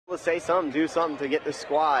Let's say something, do something to get the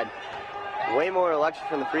squad way more electric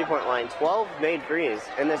from the three-point line. 12 made threes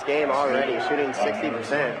in this game already, shooting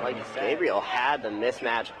 60%. Like Gabriel had the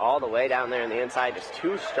mismatch all the way down there on the inside, just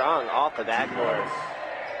too strong off the backboard.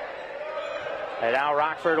 And now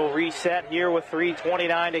Rockford will reset here with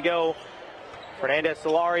 3:29 to go. Fernandez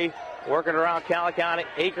Solari working around Calicon.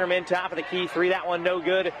 Ackerman top of the key three. That one no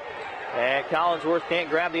good. And Collinsworth can't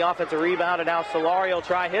grab the offensive rebound. And now Solari will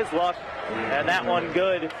try his luck. And that one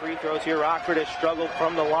good. Free throws here. Rockford has struggled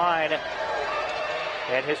from the line.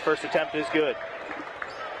 And his first attempt is good.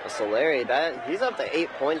 Solari, he's up to 8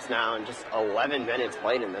 points now in just 11 minutes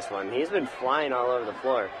played in this one. He's been flying all over the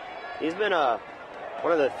floor. He's been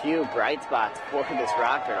one of the few bright spots for this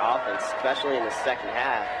Rockford offense, especially in the second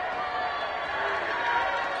half.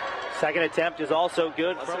 Second attempt is also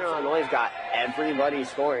good. Western Illinois got everybody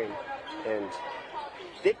scoring, and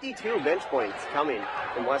 52 bench points coming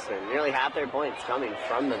from Western. Nearly half their points coming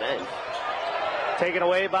from the bench. Taken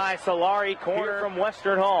away by Solari, corner from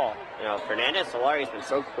Western Hall. You know, Fernandez Solari's been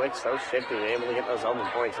so quick, so shifty, and able to get those open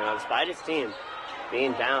points. You know, despite his team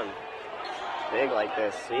being down big like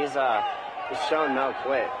this, he's shown no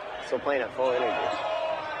quit. Still playing at full energy.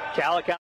 Calicon